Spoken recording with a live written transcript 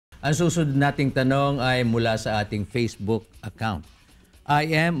Ang susunod nating tanong ay mula sa ating Facebook account. I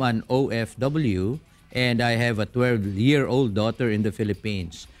am an OFW and I have a 12-year-old daughter in the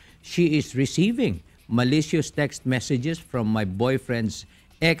Philippines. She is receiving malicious text messages from my boyfriend's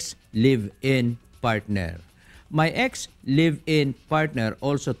ex-live-in partner. My ex-live-in partner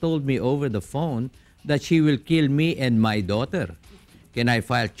also told me over the phone that she will kill me and my daughter. Can I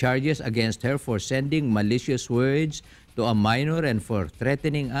file charges against her for sending malicious words to a minor and for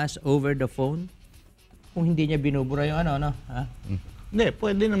threatening us over the phone? Kung hindi niya binubura yung ano? Ha? Hindi,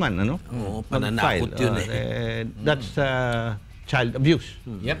 pwede naman, ano? Oo, pananakot yun That's child abuse.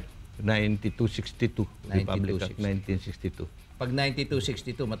 Yep. 9262, Republic Act 1962. Pag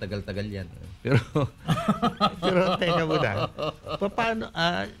 9262, matagal-tagal yan. Pero teka muna. Paano,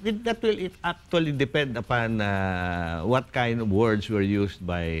 that will actually depend upon what kind of words were used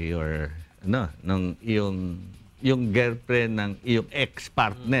by your, yung girlfriend ng iyong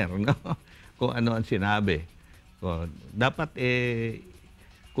ex-partner, no? Kung ano ang sinabi. So, dapat,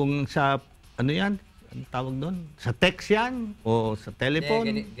 kung sa, ano yan? Ang tawag doon? Sa text yan? O sa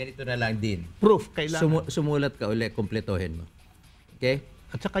telephone? Ganito na lang din. Proof, kailangan. Sumulat ka uli, kumpletohin mo. Okay?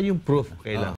 At saka yung proof, kailangan.